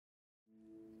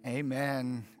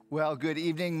Amen. Well, good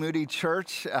evening, Moody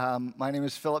Church. My name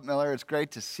is Philip Miller. It's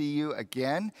great to see you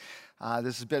again.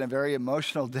 This has been a very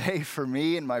emotional day for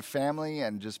me and my family,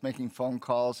 and just making phone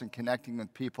calls and connecting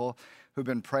with people who've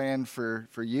been praying for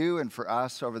you and for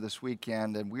us over this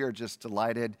weekend. And we are just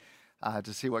delighted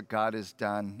to see what God has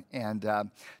done. And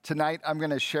tonight I'm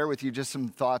going to share with you just some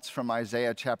thoughts from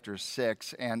Isaiah chapter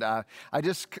 6. And I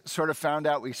just sort of found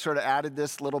out we sort of added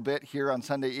this little bit here on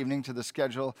Sunday evening to the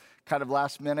schedule kind of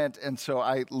last minute. And so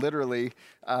I literally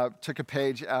took a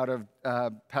page out of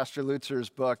Pastor Lutzer's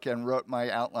book and wrote my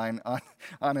outline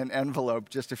on an envelope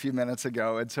just a few minutes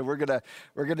ago. And so we're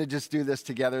gonna just do this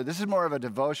together. This is more of a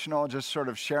devotional, just sort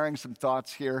of sharing some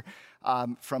thoughts here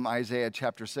from Isaiah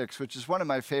chapter 6, which is one of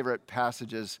my favorite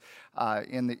passages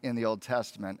in the Old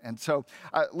Testament. And so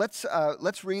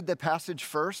let's read the passage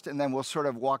first, and then we'll sort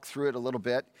of walk through it a little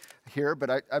bit here.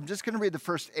 But I'm just going to read the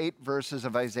first 8 verses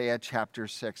of Isaiah chapter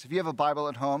 6. If you have a Bible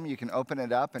at home, you can open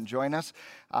it up and join us.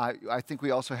 I think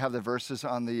we also have the verses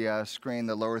on the screen,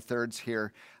 the lower thirds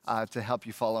here, to help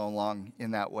you follow along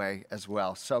in that way as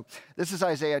well. So this is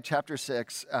Isaiah chapter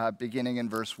 6, beginning in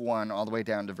verse 1 all the way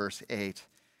down to verse 8.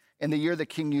 In the year that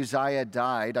King Uzziah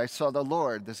died, I saw the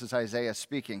Lord, this is Isaiah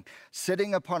speaking,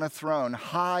 sitting upon a throne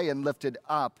high and lifted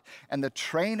up, and the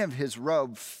train of his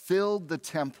robe filled the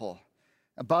temple.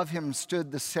 Above him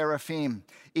stood the seraphim.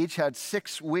 Each had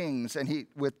 6 wings, and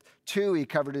with 2 he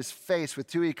covered his face, with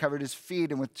 2 he covered his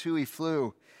feet, and with 2 he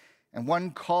flew. And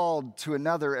one called to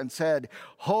another and said,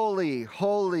 "Holy,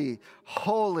 holy,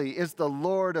 holy is the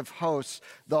Lord of hosts.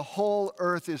 The whole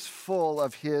earth is full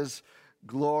of his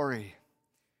glory."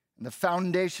 And the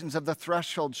foundations of the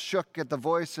threshold shook at the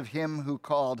voice of him who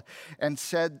called, and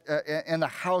said, and the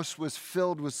house was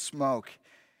filled with smoke.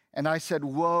 And I said,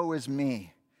 "Woe is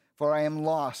me, for I am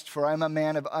lost, for I am a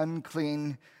man of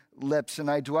unclean lips,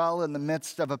 and I dwell in the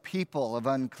midst of a people of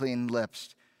unclean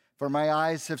lips. For my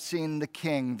eyes have seen the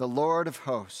King, the Lord of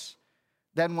hosts."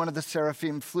 Then one of the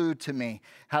seraphim flew to me,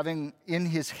 having in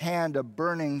his hand a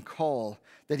burning coal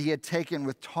that he had taken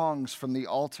with tongs from the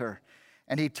altar.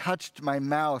 And he touched my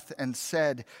mouth and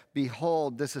said,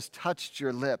 "Behold, this has touched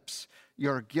your lips.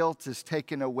 Your guilt is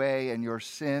taken away and your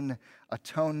sin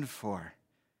atoned for."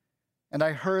 And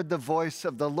I heard the voice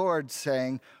of the Lord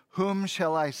saying, "Whom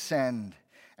shall I send?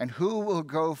 And who will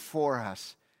go for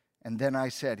us?" And then I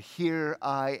said, "Here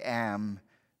I am,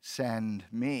 send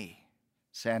me,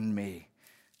 send me."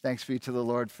 Thanks be to the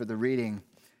Lord for the reading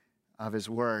of his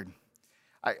word.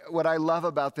 What I love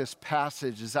about this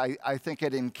passage is I think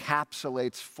it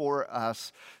encapsulates for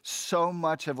us so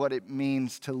much of what it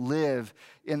means to live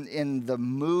in the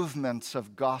movements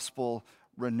of gospel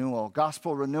renewal.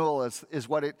 Gospel renewal is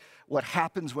what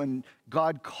happens when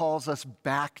God calls us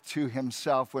back to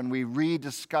himself, when we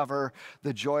rediscover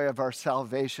the joy of our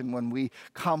salvation, when we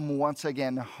come once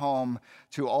again home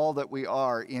to all that we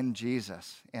are in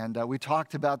Jesus. And we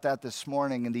talked about that this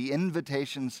morning in the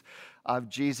invitations of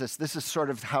Jesus. This is sort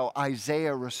of how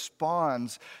Isaiah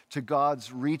responds to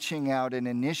God's reaching out and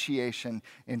initiation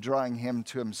in drawing him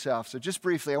to himself. So just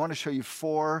briefly, I want to show you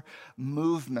 4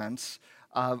 movements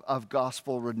of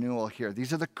gospel renewal here.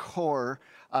 These are the core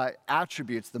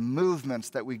attributes, the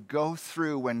movements that we go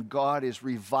through when God is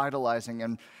revitalizing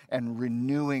and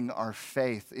renewing our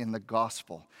faith in the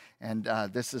gospel. And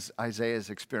this is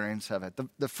Isaiah's experience of it.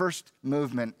 The first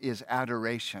movement is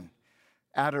adoration.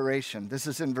 Adoration. This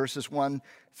is in verses 1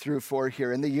 through 4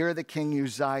 here. In the year that King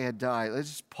Uzziah died, let's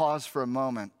just pause for a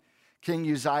moment. King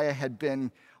Uzziah had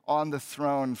been on the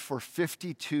throne for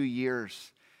 52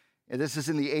 years. This is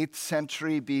in the 8th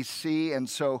century BC, and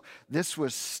so this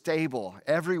was stable.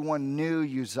 Everyone knew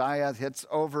Uzziah. It's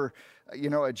over,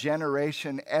 a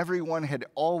generation. Everyone had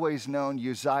always known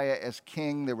Uzziah as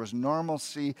king. There was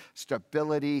normalcy,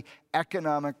 stability,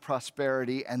 economic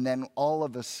prosperity, and then all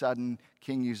of a sudden,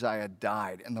 King Uzziah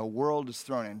died, and the world is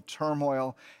thrown in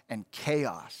turmoil and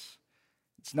chaos.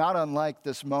 It's not unlike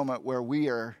this moment where we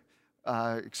are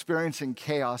experiencing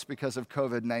chaos because of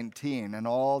COVID-19 and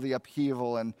all the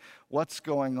upheaval and what's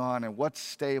going on and what's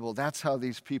stable. That's how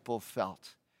these people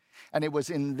felt. And it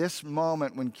was in this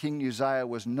moment when King Uzziah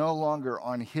was no longer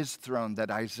on his throne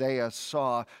that Isaiah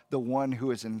saw the one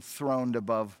who is enthroned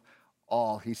above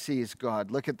all. He sees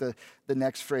God. Look at the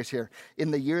next phrase here.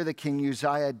 In the year that King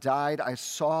Uzziah died, I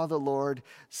saw the Lord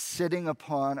sitting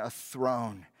upon a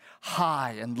throne,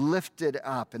 high and lifted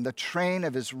up, and the train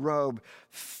of his robe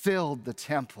filled the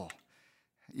temple.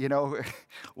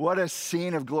 What a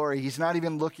scene of glory. He's not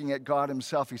even looking at God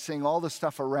himself. He's seeing all the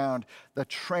stuff around. The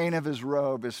train of his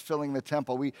robe is filling the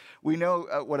temple. We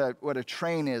know what a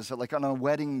train is, like on a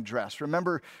wedding dress.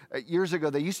 Remember, years ago,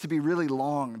 they used to be really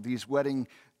long, these wedding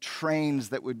trains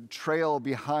that would trail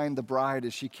behind the bride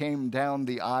as she came down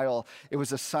the aisle. It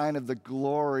was a sign of the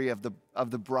glory of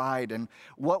the bride. And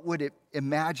what would it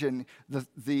imagine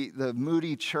the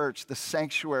Moody church, the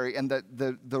sanctuary, and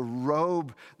the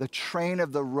robe, the train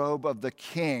of the robe of the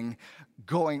king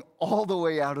going all the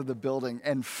way out of the building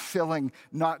and filling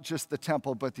not just the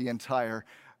temple, but the entire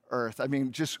earth. I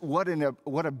mean, just what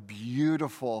a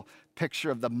beautiful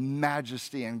picture of the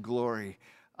majesty and glory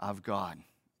of God.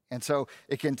 And so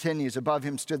it continues. Above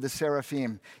him stood the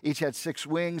seraphim. Each had 6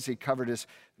 wings. He covered his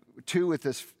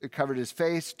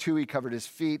face. 2 he covered his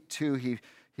feet. 2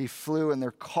 he flew, and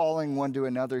they're calling one to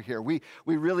another here. We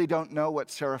really don't know what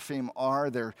seraphim are.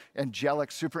 They're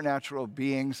angelic, supernatural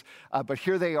beings. But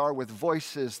here they are with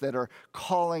voices that are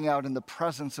calling out in the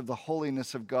presence of the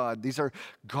holiness of God. These are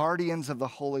guardians of the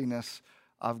holiness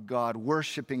of God,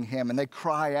 worshiping him. And they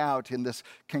cry out in this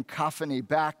cacophony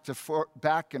back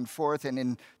and forth and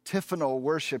in antiphonal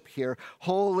worship here.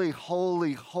 Holy,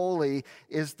 holy, holy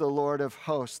is the Lord of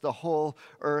hosts. The whole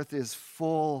earth is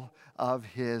full of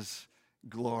his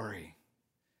glory.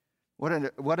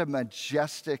 What a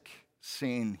majestic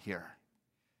scene here.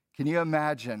 Can you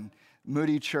imagine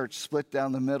Moody Church split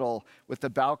down the middle with the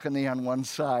balcony on one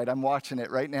side? I'm watching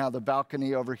it right now, the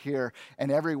balcony over here,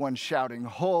 and everyone shouting,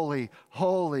 holy,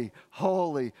 holy,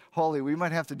 holy, holy. We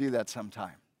might have to do that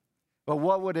sometime. But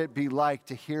what would it be like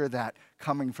to hear that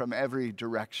coming from every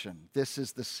direction? This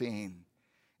is the scene.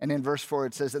 And in verse 4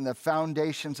 it says, and the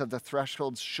foundations of the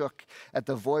thresholds shook at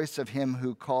the voice of him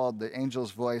who called, the angel's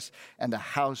voice, and the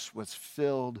house was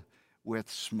filled with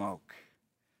smoke.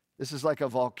 This is like a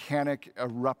volcanic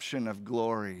eruption of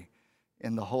glory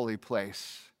in the holy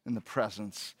place, in the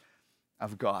presence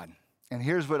of God. And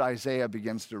here's what Isaiah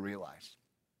begins to realize.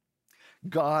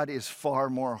 God is far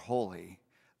more holy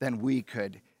than we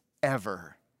could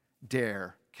ever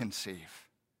dare conceive.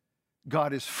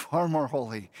 God is far more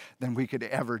holy than we could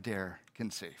ever dare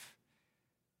conceive.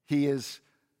 He is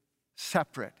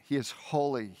separate. He is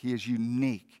holy. He is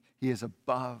unique. He is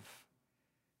above.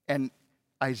 And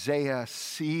Isaiah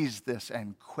sees this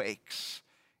and quakes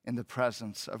in the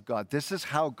presence of God. This is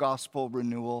how gospel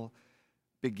renewal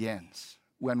begins.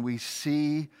 When we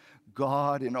see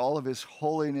God in all of his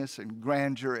holiness and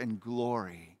grandeur and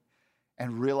glory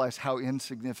and realize how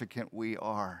insignificant we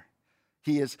are.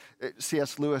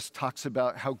 C.S. Lewis talks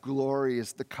about how glory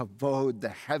is the kavod, the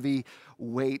heavy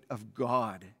weight of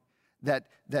God, that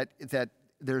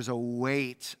there's a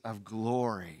weight of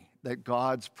glory, that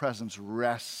God's presence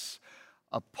rests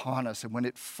upon us. And when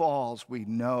it falls, we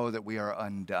know that we are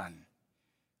undone,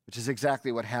 which is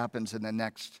exactly what happens in the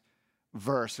next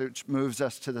verse, which moves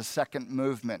us to the second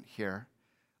movement here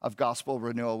of gospel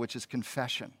renewal, which is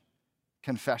confession.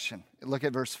 Confession. Look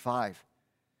at verse 5.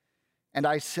 And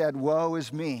I said, woe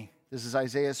is me. This is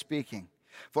Isaiah speaking.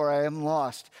 For I am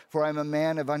lost, for I am a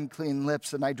man of unclean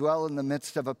lips, and I dwell in the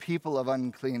midst of a people of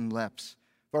unclean lips.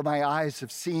 For my eyes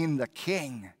have seen the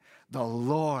King, the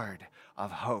Lord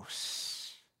of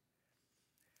hosts.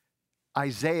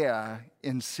 Isaiah,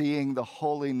 in seeing the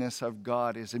holiness of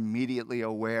God, is immediately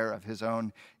aware of his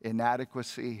own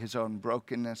inadequacy, his own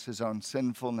brokenness, his own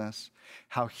sinfulness,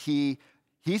 how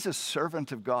he's a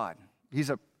servant of God. He's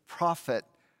a prophet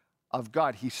of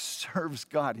God. He serves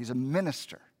God. He's a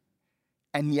minister.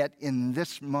 And yet in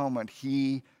this moment,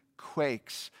 he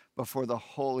quakes before the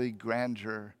holy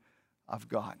grandeur of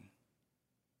God.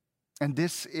 And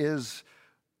this is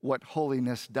what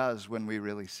holiness does when we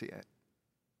really see it.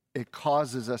 It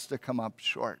causes us to come up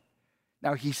short.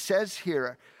 Now he says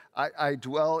here, I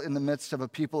dwell in the midst of a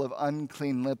people of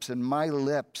unclean lips, and my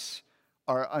lips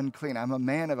are unclean. I'm a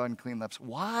man of unclean lips.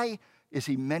 Why is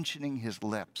he mentioning his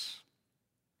lips?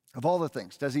 Of all the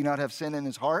things, does he not have sin in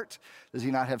his heart? Does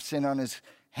he not have sin on his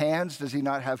hands? Does he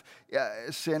not have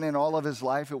sin in all of his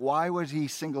life? Why would he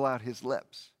single out his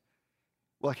lips?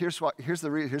 Well, here's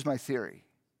my theory.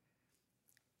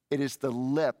 It is the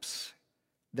lips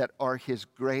that are his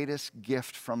greatest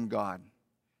gift from God.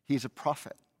 He's a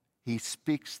prophet. He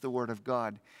speaks the word of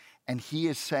God. And he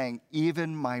is saying,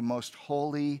 even my most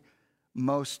holy,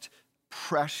 most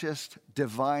precious,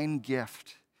 divine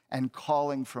gift and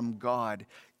calling from God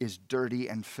is dirty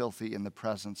and filthy in the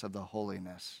presence of the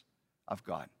holiness of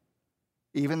God.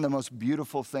 Even the most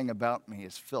beautiful thing about me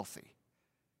is filthy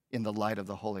in the light of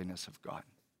the holiness of God.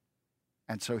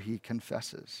 And so he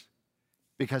confesses,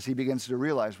 because he begins to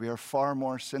realize we are far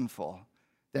more sinful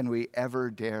than we ever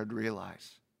dared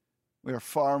realize. We are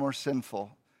far more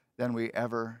sinful than we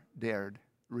ever dared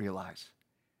realize.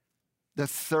 The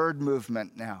third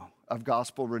movement now of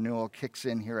gospel renewal kicks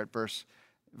in here at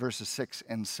verses 6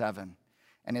 and 7,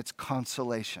 and it's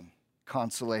consolation.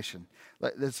 consolation.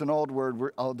 It's an old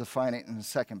word. I'll define it in a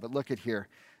second, but look at here.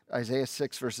 Isaiah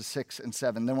 6, verses 6 and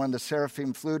 7. Then one of the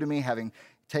seraphim flew to me, having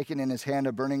taken in his hand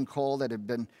a burning coal that had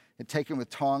been taken with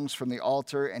tongs from the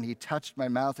altar, and he touched my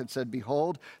mouth and said,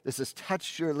 "Behold, this has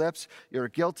touched your lips. Your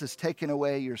guilt is taken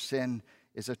away. Your sin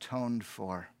is atoned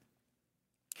for."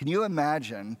 Can you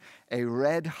imagine a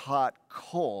red-hot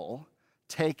coal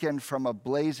taken from a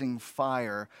blazing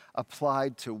fire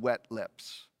applied to wet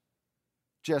lips?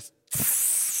 Just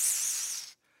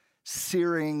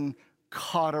searing,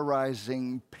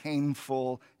 cauterizing,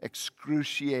 painful,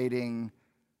 excruciating,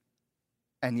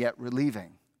 and yet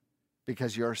relieving,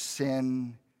 because your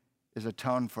sin is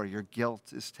atoned for, your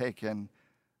guilt is taken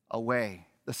away.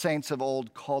 The saints of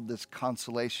old called this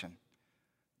consolation.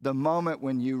 The moment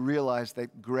when you realize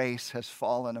that grace has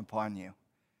fallen upon you,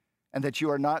 and that you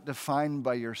are not defined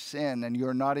by your sin, and you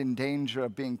are not in danger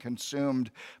of being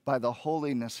consumed by the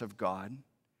holiness of God,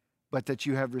 but that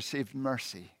you have received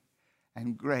mercy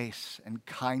and grace and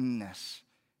kindness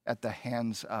at the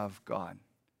hands of God.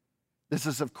 This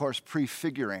is, of course,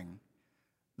 prefiguring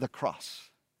the cross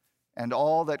and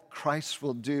all that Christ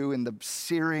will do in the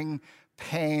searing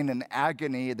pain and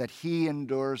agony that he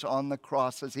endures on the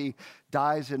cross as he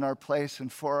dies in our place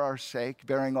and for our sake,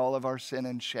 bearing all of our sin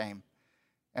and shame,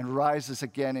 and rises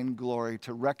again in glory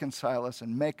to reconcile us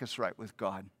and make us right with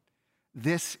God.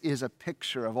 This is a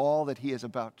picture of all that he is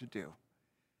about to do.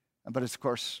 But it's, of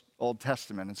course, Old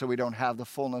Testament, and so we don't have the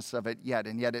fullness of it yet,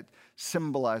 and yet it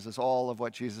symbolizes all of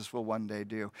what Jesus will one day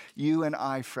do. You and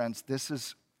I, friends, this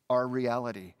is our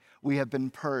reality. We have been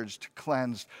purged,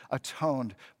 cleansed,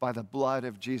 atoned by the blood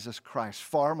of Jesus Christ,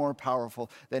 far more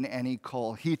powerful than any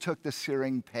coal. He took the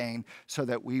searing pain so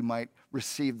that we might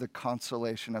receive the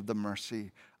consolation of the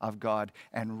mercy of God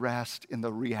and rest in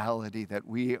the reality that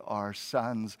we are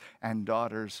sons and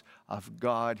daughters of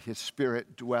God. His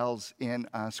Spirit dwells in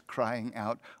us, crying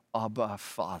out, "Abba,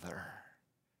 Father."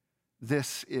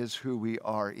 This is who we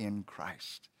are in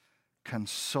Christ,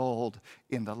 consoled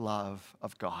in the love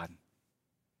of God.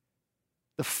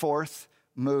 The fourth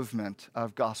movement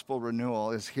of gospel renewal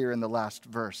is here in the last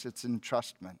verse. It's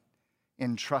entrustment.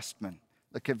 Entrustment.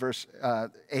 Look at verse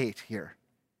 8 here.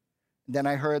 Then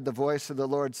I heard the voice of the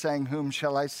Lord saying, "Whom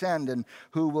shall I send, and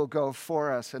who will go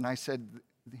for us?" And I said,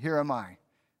 "Here am I.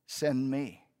 Send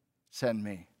me. Send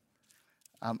me."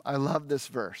 I love this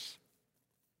verse.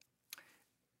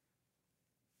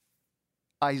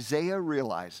 Isaiah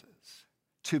realizes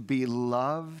to be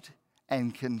loved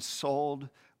and consoled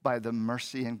by the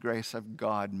mercy and grace of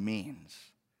God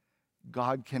means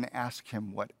God can ask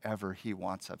him whatever he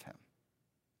wants of him.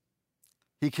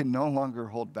 He can no longer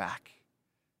hold back.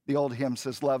 The old hymn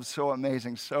says, "Love so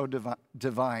amazing, so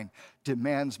divine,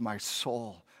 demands my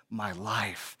soul, my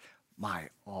life,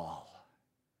 my all."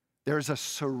 There's a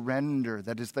surrender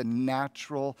that is the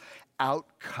natural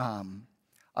outcome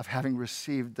of having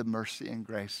received the mercy and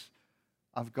grace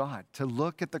of God. To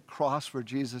look at the cross where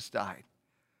Jesus died,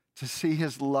 to see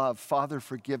his love, "Father,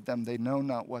 forgive them, they know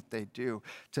not what they do."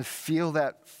 To feel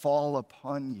that fall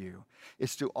upon you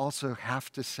is to also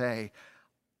have to say,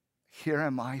 "Here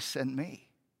am I, send me."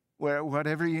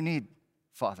 Whatever you need,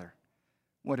 Father,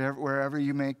 wherever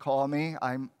you may call me,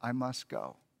 I must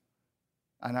go,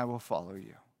 and I will follow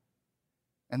you.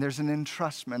 And there's an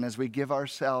entrustment as we give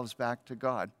ourselves back to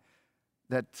God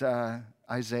that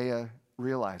Isaiah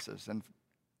realizes and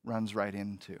runs right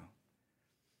into.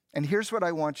 And here's what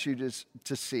I want you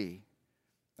to see.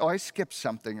 Oh, I skipped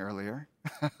something earlier.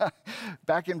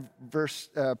 Back in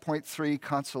point 3,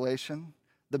 consolation,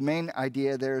 the main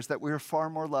idea there is that we are far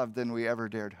more loved than we ever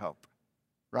dared hope,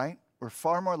 right? We're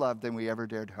far more loved than we ever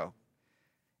dared hope.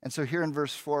 And so here in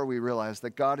verse 4, we realize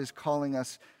that God is calling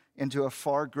us into a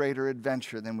far greater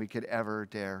adventure than we could ever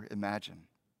dare imagine.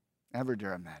 Ever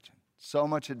dare imagine. So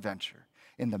much adventure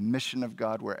in the mission of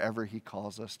God wherever he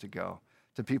calls us to go,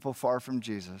 to people far from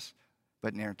Jesus,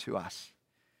 but near to us.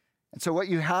 And so what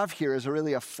you have here is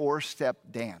really a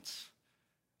 4-step dance.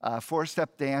 A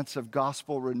 4-step dance of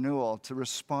gospel renewal to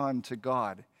respond to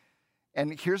God.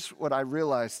 And here's what I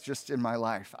realized just in my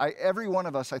life. Every one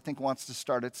of us, I think, wants to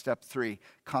start at step 3,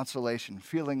 consolation,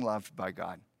 feeling loved by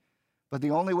God. But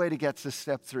the only way to get to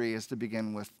step 3 is to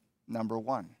begin with number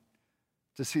 1,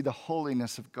 to see the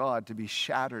holiness of God, to be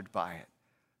shattered by it,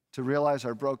 to realize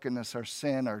our brokenness, our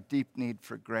sin, our deep need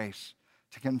for grace,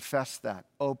 to confess that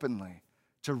openly,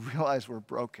 to realize we're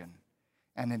broken.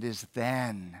 And it is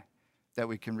then that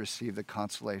we can receive the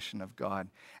consolation of God.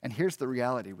 And here's the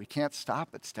reality. We can't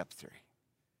stop at step 3.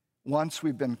 Once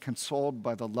we've been consoled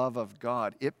by the love of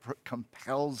God, it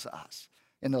compels us,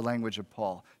 in the language of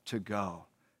Paul, to go.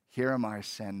 Here am I,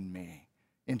 send me.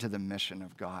 into the mission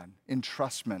of God.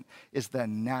 Entrustment is the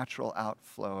natural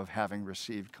outflow of having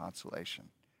received consolation.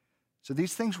 So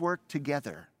these things work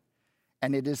together.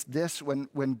 And it is this,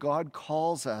 when God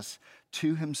calls us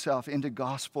to himself into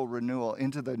gospel renewal,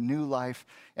 into the new life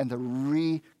and the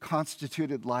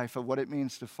reconstituted life of what it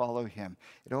means to follow him,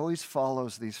 it always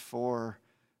follows these four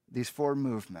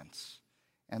movements.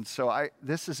 And so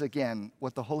this is, again,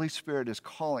 what the Holy Spirit is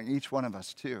calling each one of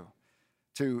us to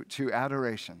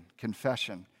adoration,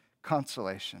 confession,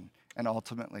 consolation, and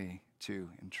ultimately to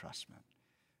entrustment.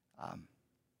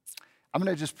 I'm going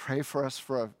to just pray for us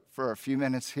for a few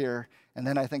minutes here, and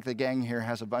then I think the gang here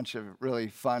has a bunch of really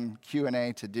fun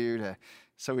Q&A to do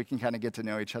so we can kind of get to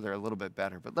know each other a little bit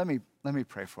better. But let me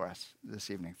pray for us this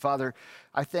evening. Father,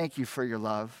 I thank you for your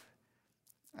love.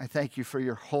 I thank you for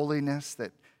your holiness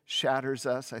that shatters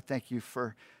us. I thank you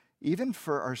even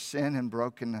for our sin and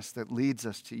brokenness that leads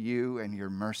us to you and your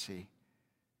mercy.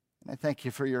 And I thank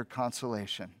you for your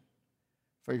consolation,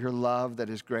 for your love that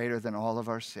is greater than all of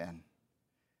our sin,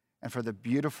 and for the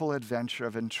beautiful adventure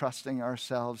of entrusting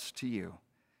ourselves to you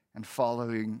and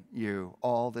following you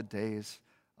all the days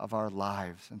of our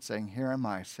lives and saying, here am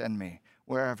I, send me.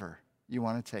 Wherever you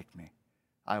want to take me,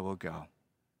 I will go.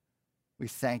 We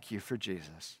thank you for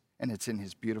Jesus, and it's in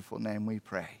his beautiful name we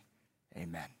pray.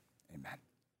 Amen. Amen.